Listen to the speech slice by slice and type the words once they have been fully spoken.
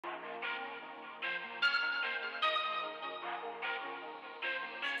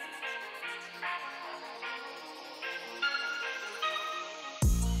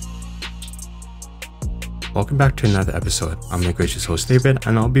Welcome back to another episode. I'm your gracious host David,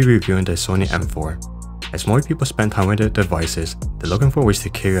 and I'll be reviewing the Sony M4. As more people spend time with their devices, they're looking for ways to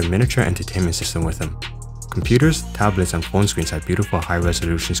carry a miniature entertainment system with them. Computers, tablets, and phone screens have beautiful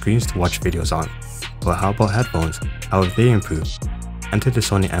high-resolution screens to watch videos on. But how about headphones? How have they improved? Enter the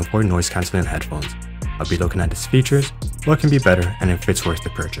Sony M4 noise-cancelling headphones. I'll be looking at its features, what can be better, and if it's worth the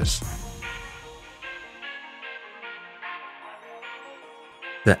purchase.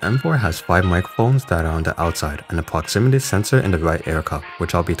 The M4 has 5 microphones that are on the outside and a proximity sensor in the right ear cup,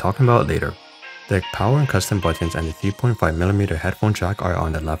 which I'll be talking about later. The power and custom buttons and the 3.5mm headphone jack are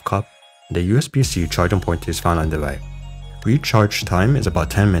on the left cup, and the USB-C charging port is found on the right. Recharge time is about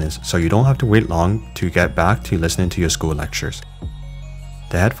 10 minutes, so you don't have to wait long to get back to listening to your school lectures.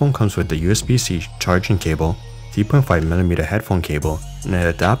 The headphone comes with the USB-C charging cable, 3.5mm headphone cable, and an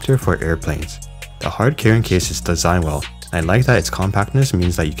adapter for airplanes. The hard carrying case is designed well. I like that its compactness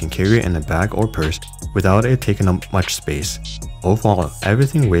means that you can carry it in a bag or purse without it taking up much space. Overall,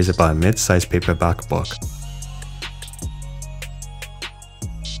 everything weighs about a mid-sized paperback book.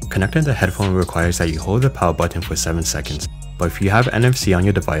 Connecting the headphone requires that you hold the power button for 7 seconds, but if you have NFC on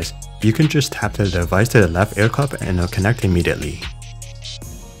your device, you can just tap the device to the left ear cup and it'll connect immediately.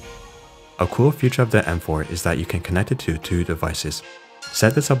 A cool feature of the M4 is that you can connect it to 2 devices.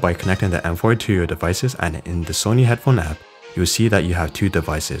 Set this up by connecting the M4 to your devices, and in the Sony headphone app, you'll see that you have 2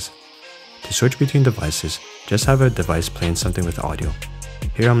 devices. To switch between devices, just have a device playing something with audio.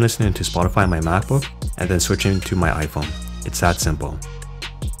 Here I'm listening to Spotify on my MacBook and then switching to my iPhone. It's that simple.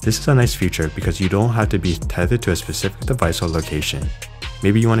 This is a nice feature because you don't have to be tethered to a specific device or location.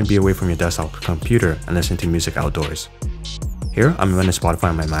 Maybe you want to be away from your desktop computer and listen to music outdoors. Here I'm running Spotify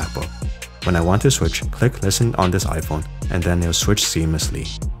on my MacBook. When I want to switch, click listen on this iPhone and then it'll switch seamlessly.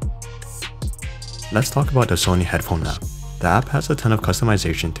 Let's talk about the Sony headphone app. The app has a ton of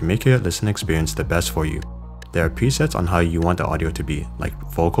customization to make your listening experience the best for you. There are presets on how you want the audio to be, like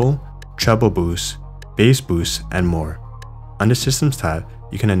vocal, treble boost, bass boost, and more. On the Systems tab,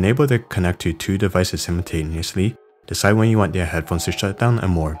 you can enable the connect to 2 devices simultaneously, decide when you want your headphones to shut down,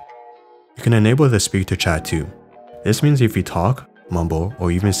 and more. You can enable the speak to chat too. This means if you talk, mumble,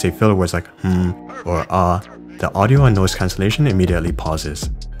 or even say filler words like or the audio and noise cancellation immediately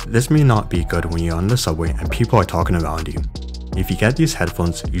pauses. This may not be good when you're on the subway and people are talking around you. If you get these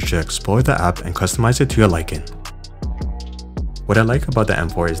headphones, you should explore the app and customize it to your liking. What I like about the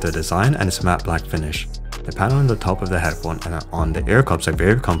M4 is the design and its matte black finish. The panel on the top of the headphone and on the ear cups are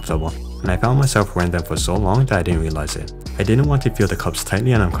very comfortable, and I found myself wearing them for so long that I didn't realize it. I didn't want to feel the cups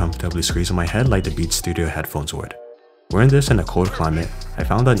tightly and uncomfortably squeezing my head like the Beats Studio headphones would. Wearing this in a cold climate, I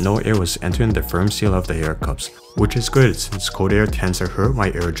found that no air was entering the firm seal of the ear cups, which is good since cold air tends to hurt my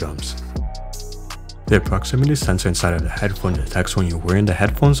eardrums. The proximity sensor inside of the headphone detects when you're wearing the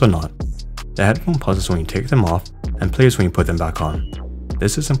headphones or not. The headphone pauses when you take them off and plays when you put them back on.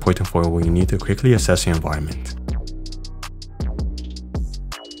 This is important for when you need to quickly assess your environment.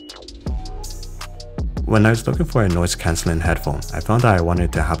 When I was looking for a noise-cancelling headphone, I found that I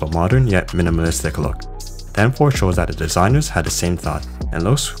wanted to have a modern yet minimalistic look. The M4 shows that the designers had the same thought and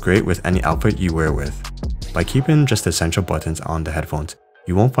looks great with any outfit you wear with. By keeping just essential buttons on the headphones,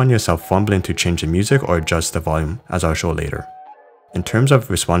 you won't find yourself fumbling to change the music or adjust the volume, as I'll show later. In terms of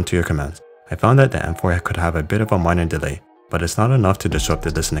responding to your commands, I found that the M4 could have a bit of a minor delay, but it's not enough to disrupt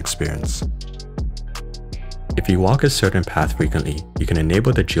the listening experience. If you walk a certain path frequently, you can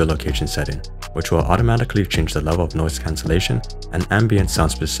enable the geolocation setting, which will automatically change the level of noise cancellation and ambient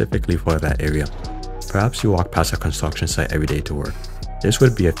sound specifically for that area. Perhaps you walk past a construction site every day to work. This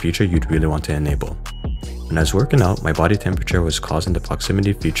would be a feature you'd really want to enable. When I was working out, my body temperature was causing the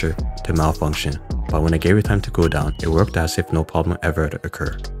proximity feature to malfunction, but when I gave it time to go down, it worked as if no problem ever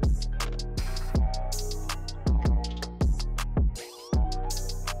occurred.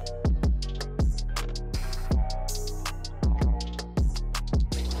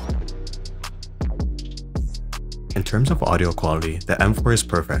 In terms of audio quality, the M4 is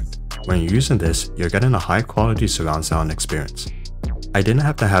perfect. When you're using this, you're getting a high quality surround sound experience. I didn't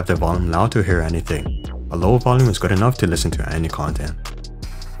have to have the volume loud to hear anything. A low volume is good enough to listen to any content.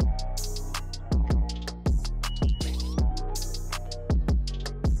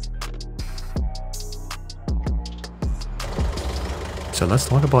 So let's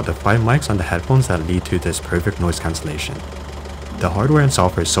talk about the 5 mics on the headphones that lead to this perfect noise cancellation. The hardware and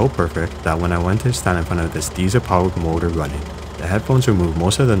software is so perfect that when I went to stand in front of this diesel-powered motor running, the headphones remove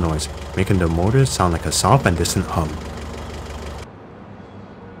most of the noise, making the motor sound like a soft and distant hum.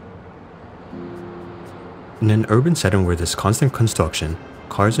 In an urban setting where there's constant construction,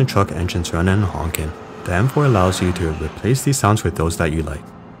 cars and truck engines running and honking, the M4 allows you to replace these sounds with those that you like.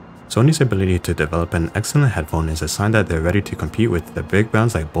 Sony's ability to develop an excellent headphone is a sign that they're ready to compete with the big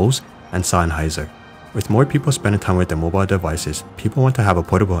brands like Bose and Sennheiser. With more people spending time with their mobile devices, people want to have a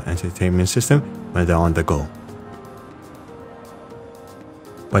portable entertainment system when they're on the go.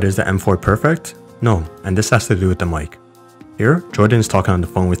 But is the M4 perfect? No, and this has to do with the mic. Here, Jordan is talking on the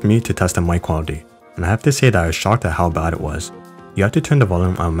phone with me to test the mic quality, and I have to say that I was shocked at how bad it was. You have to turn the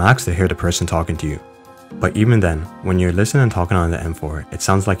volume on max to hear the person talking to you. But even then, when you're listening and talking on the M4, it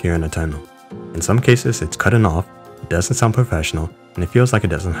sounds like you're in a tunnel. In some cases, it's cutting off, it doesn't sound professional, and it feels like it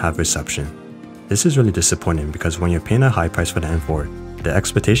doesn't have reception. This is really disappointing because when you're paying a high price for the M4, the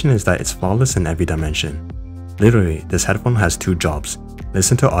expectation is that it's flawless in every dimension. Literally, this headphone has two jobs: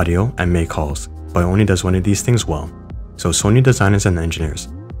 listen to audio and make calls, but it only does one of these things well. So Sony designers and engineers,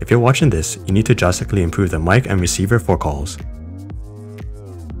 if you're watching this, you need to drastically improve the mic and receiver for calls.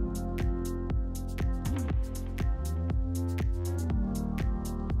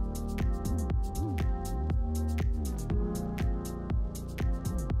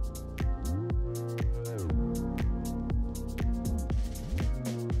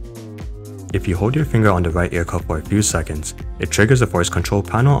 If you hold your finger on the right ear cup for a few seconds, it triggers the voice control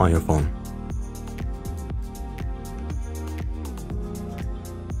panel on your phone.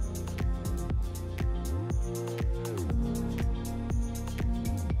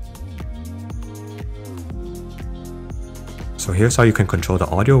 So here's how you can control the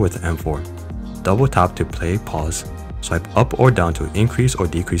audio with the M4. Double tap to play, pause, swipe up or down to increase or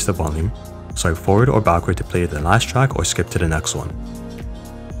decrease the volume, swipe forward or backward to play the last track or skip to the next one.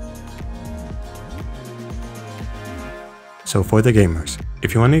 So for the gamers,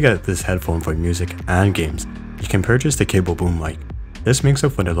 if you want to get this headphone for music and games, you can purchase the cable boom mic. This makes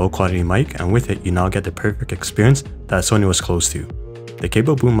up for the low quality mic, and with it you now get the perfect experience that Sony was close to. The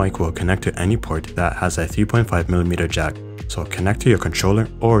cable boom mic will connect to any port that has a 3.5mm jack, so connect to your controller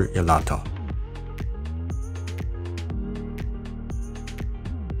or your laptop.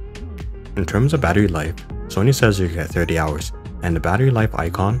 In terms of battery life, Sony says you get 30 hours, and the battery life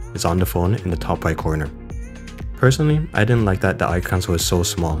icon is on the phone in the top right corner. Personally, I didn't like that the icons were so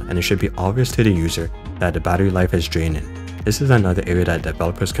small, and it should be obvious to the user that the battery life is draining. This is another area that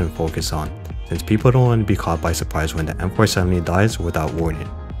developers can focus on, since people don't want to be caught by surprise when the M4 suddenly dies without warning.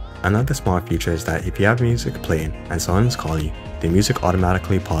 Another small feature is that if you have music playing and someone's calling you, the music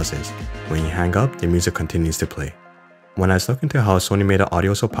automatically pauses. When you hang up, the music continues to play. When I was looking into how Sony made the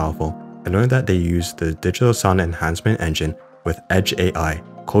audio so powerful, I learned that they used the digital sound enhancement engine with Edge AI,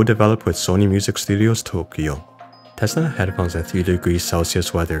 co-developed with Sony Music Studios Tokyo. Testing the headphones at 3 degrees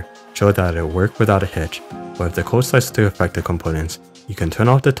Celsius weather showed that it'll work without a hitch, but if the cold starts to affect the components, you can turn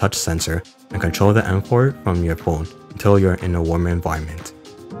off the touch sensor and control the M4 from your phone until you're in a warmer environment.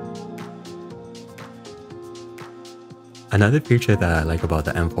 Another feature that I like about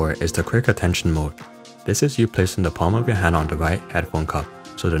the M4 is the quick attention mode. This is you placing the palm of your hand on the right headphone cup,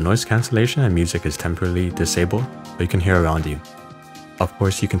 so the noise cancellation and music is temporarily disabled, but you can hear around you. Of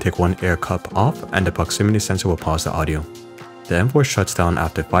course, you can take one ear cup off and the proximity sensor will pause the audio. The M4 shuts down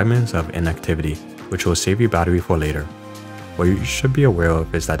after 5 minutes of inactivity, which will save you battery for later. What you should be aware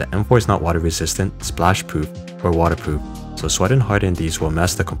of is that the M4 is not water resistant, splash proof, or waterproof, so sweating hard in these will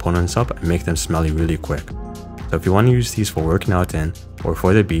mess the components up and make them smelly really quick. So if you want to use these for working out in, or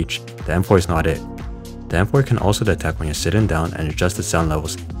for the beach, the M4 is not it. The M4 can also detect when you're sitting down and adjust the sound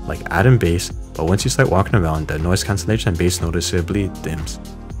levels, like add and bass, but once you start walking around, the noise cancellation and bass noticeably dims.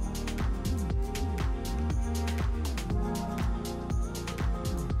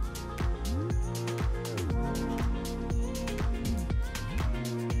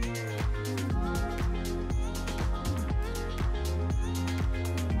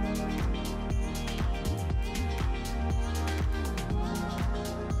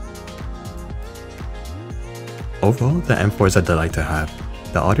 Overall, the M4 is a delight to have.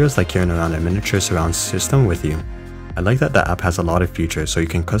 The audio is like carrying around a miniature surround system with you. I like that the app has a lot of features so you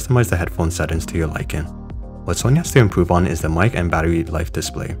can customize the headphone settings to your liking. What Sony has to improve on is the mic and battery life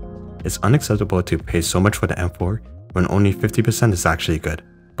display. It's unacceptable to pay so much for the M4 when only 50% is actually good,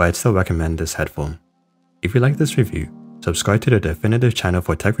 but I'd still recommend this headphone. If you like this review, subscribe to the Definitive channel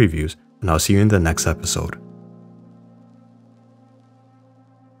for tech reviews, and I'll see you in the next episode.